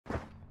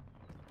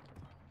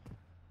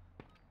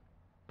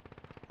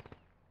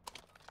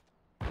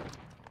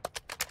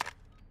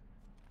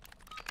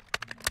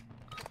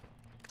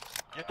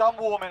You're done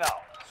warming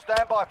up.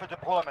 Stand by for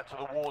deployment to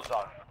the war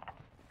zone.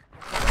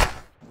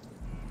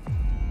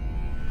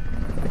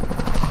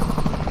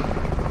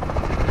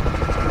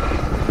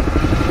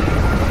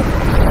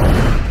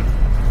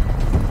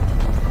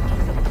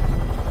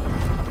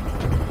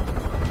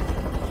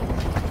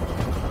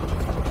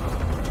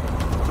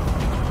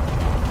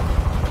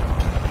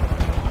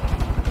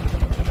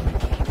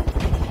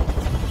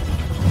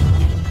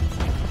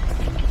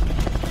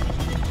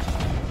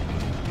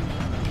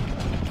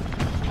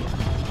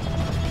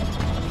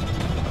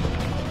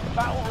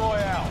 Battle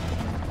Royale.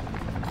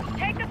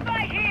 Take the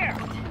fight here!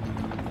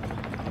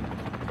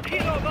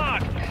 Kilo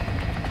marked!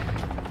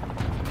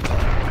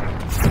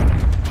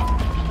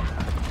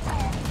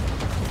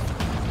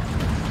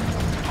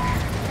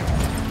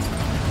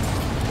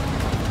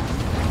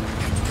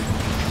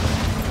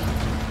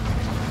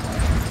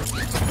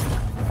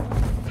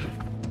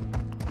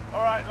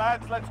 All right,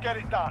 lads, let's get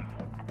it done.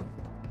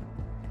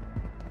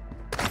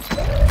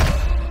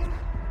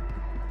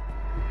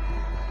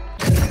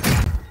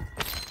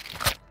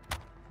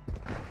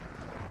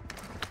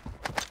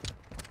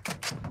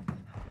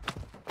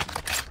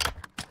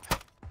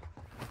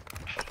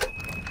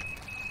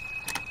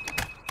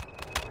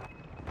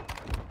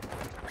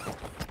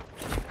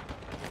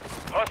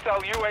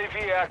 Hostile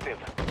UAV active.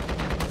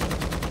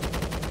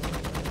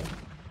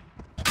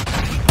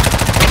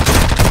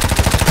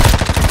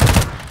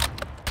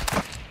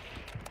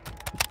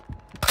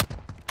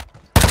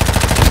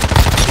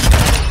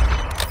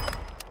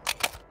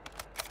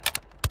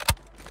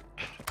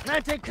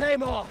 Planting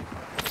Claymore!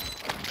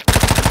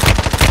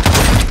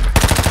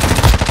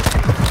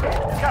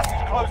 Gas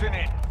is closing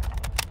in.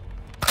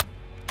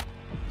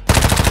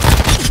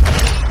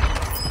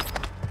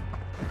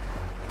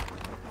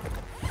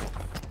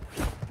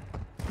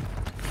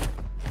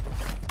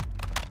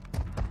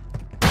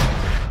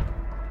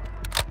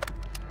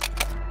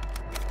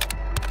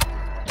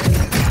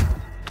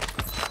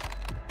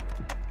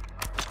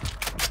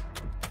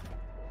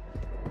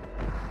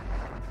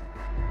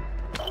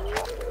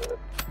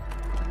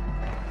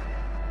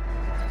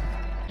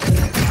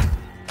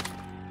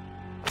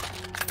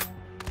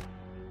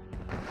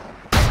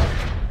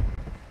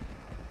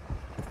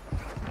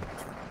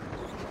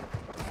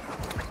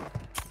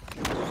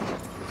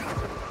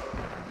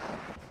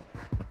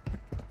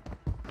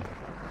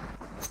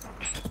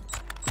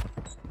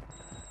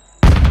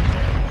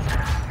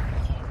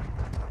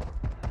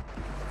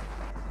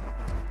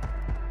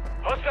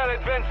 Hostile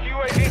advanced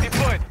UAV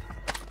deployed.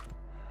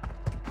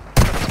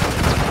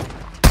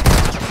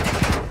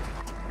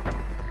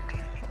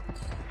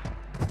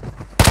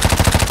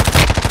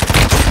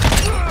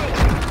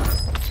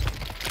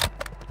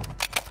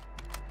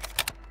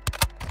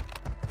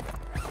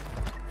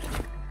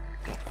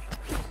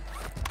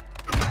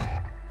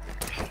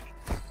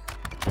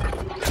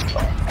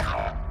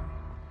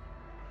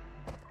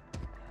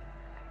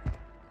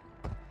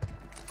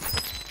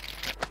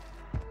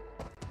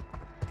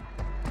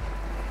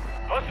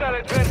 Hostile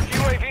advanced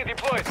UAV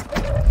deployed.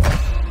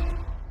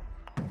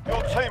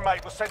 Your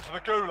teammate was sent to the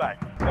Gulag.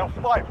 They'll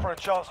fight for a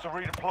chance to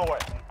redeploy.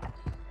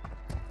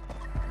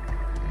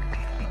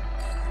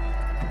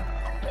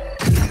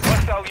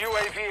 Hostile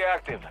UAV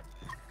active.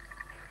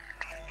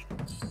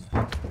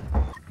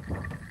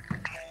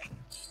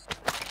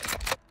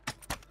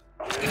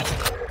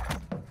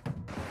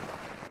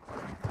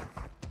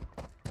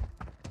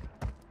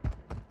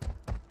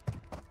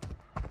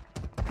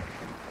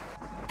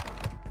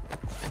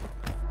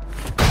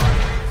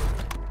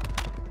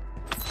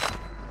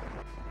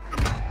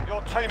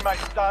 Your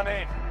teammate's done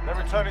in. They're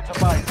returning to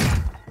base.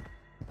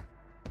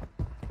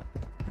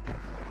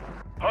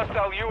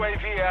 Hostile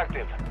UAV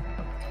active.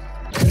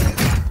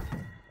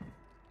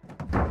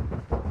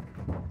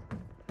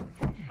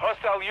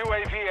 Hostile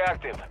UAV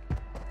active.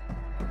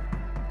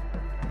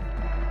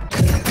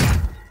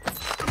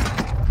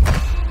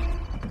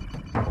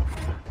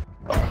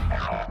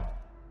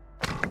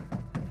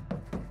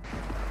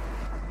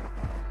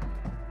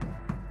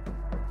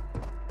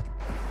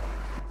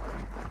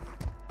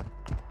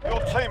 Your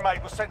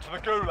teammate was sent to the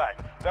Gulag.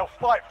 They'll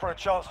fight for a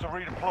chance to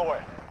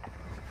redeploy.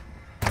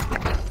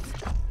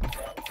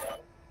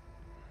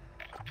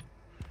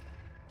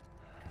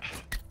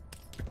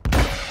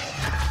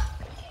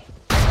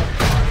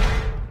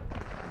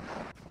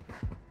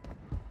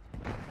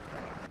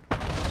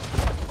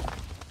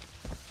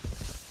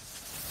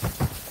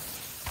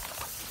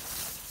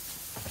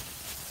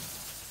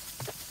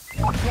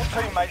 Your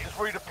teammate is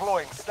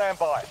redeploying. Stand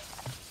by.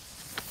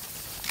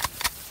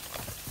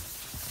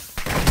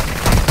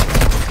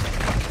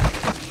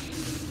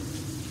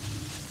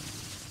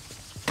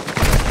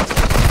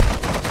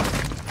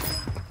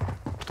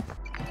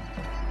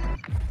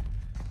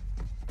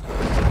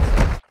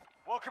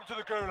 Welcome to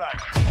the Gulag.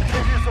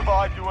 If you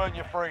survive, you earn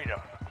your freedom.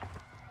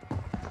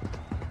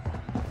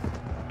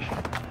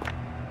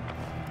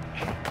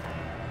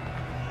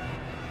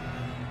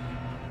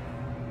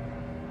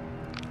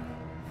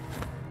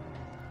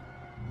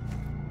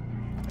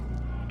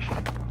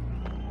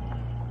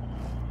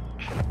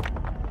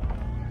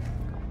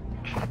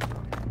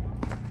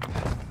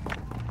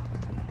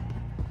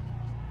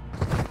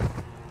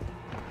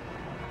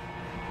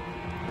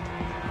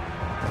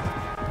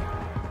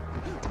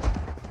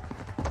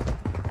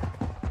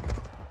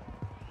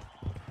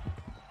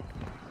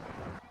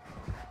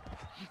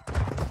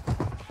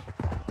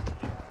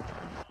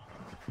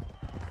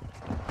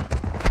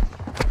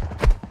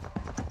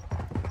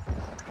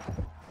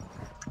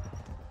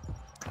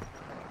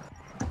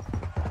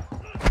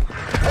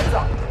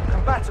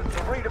 combatants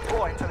are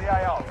redeploying to the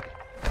AO.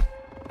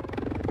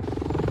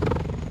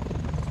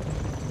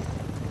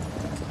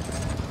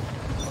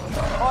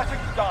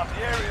 Fighting's done.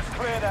 The area's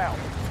cleared out.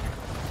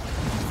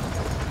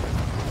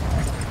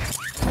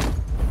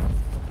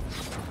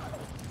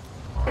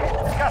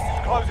 Gas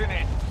is closing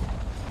in.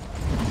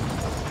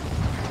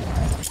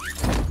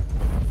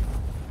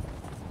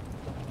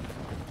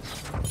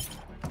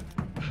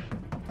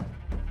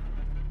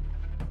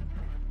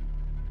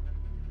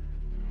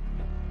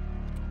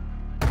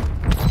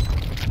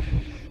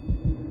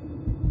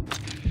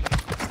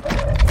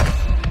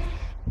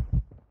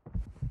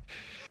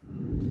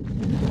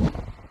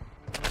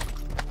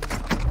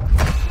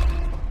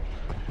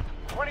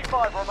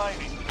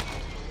 Remaining.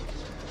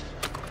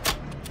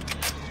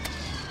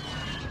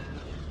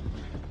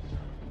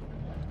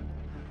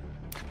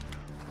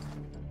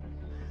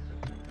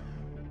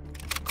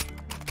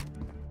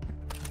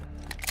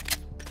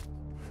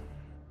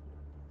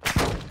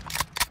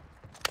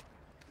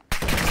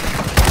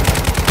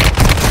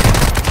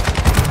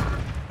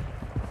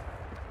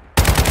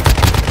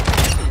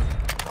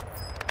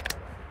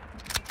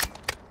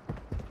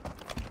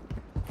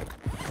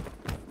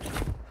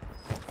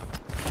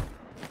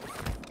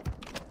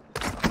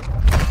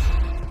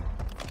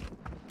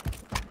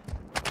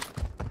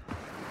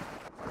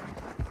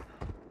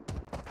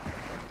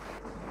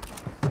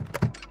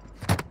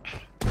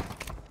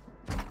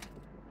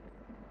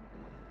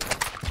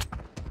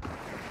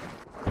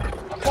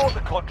 Abort the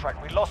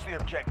contract, we lost the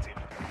objective.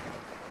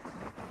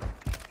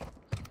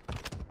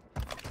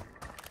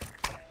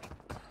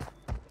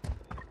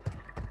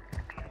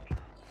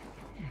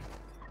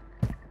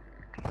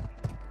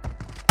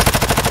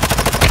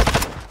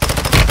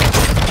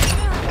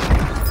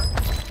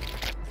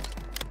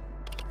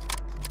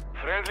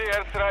 Friendly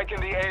airstrike in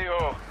the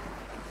AO.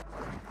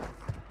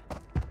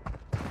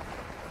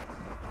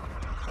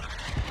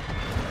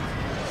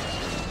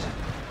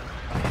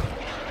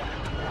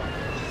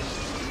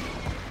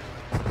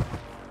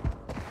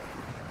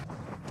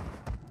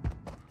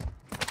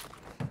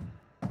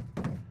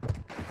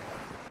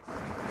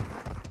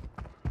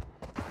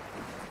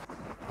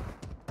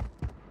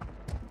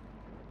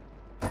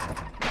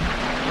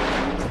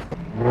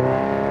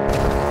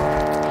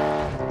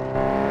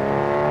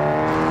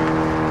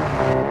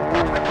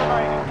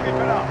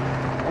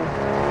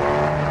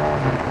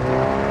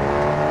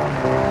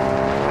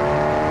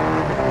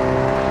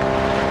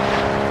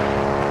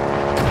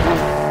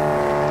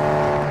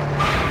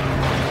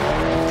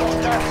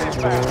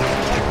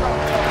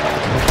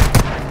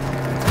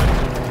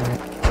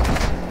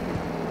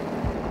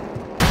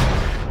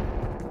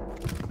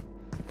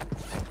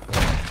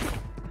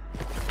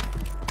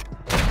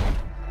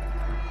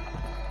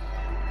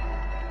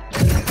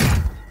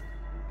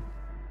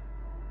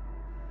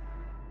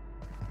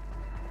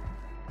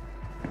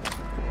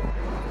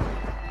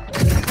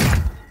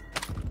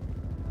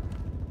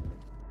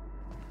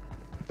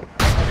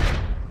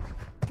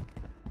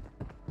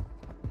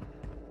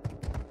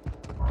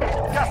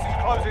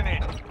 Closing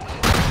in.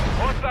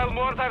 Hostile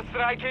mortar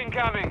strike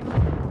incoming.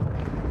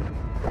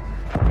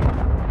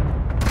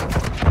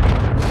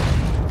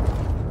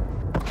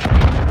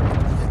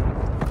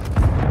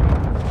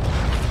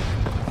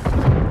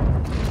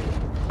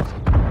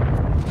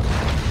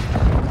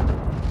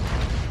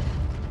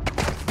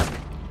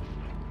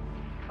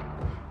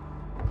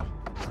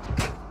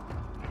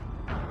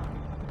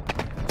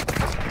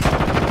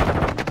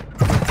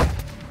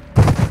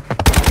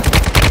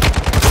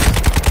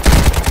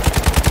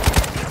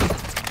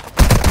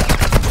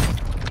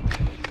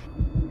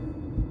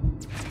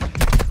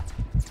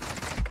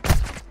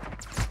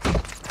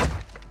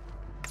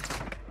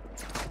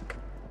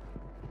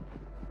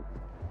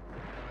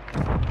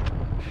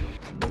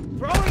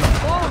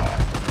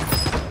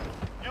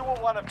 You were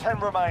one of 10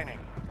 remaining.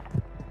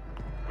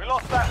 We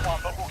lost that one,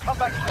 but we'll come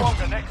back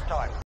stronger next time.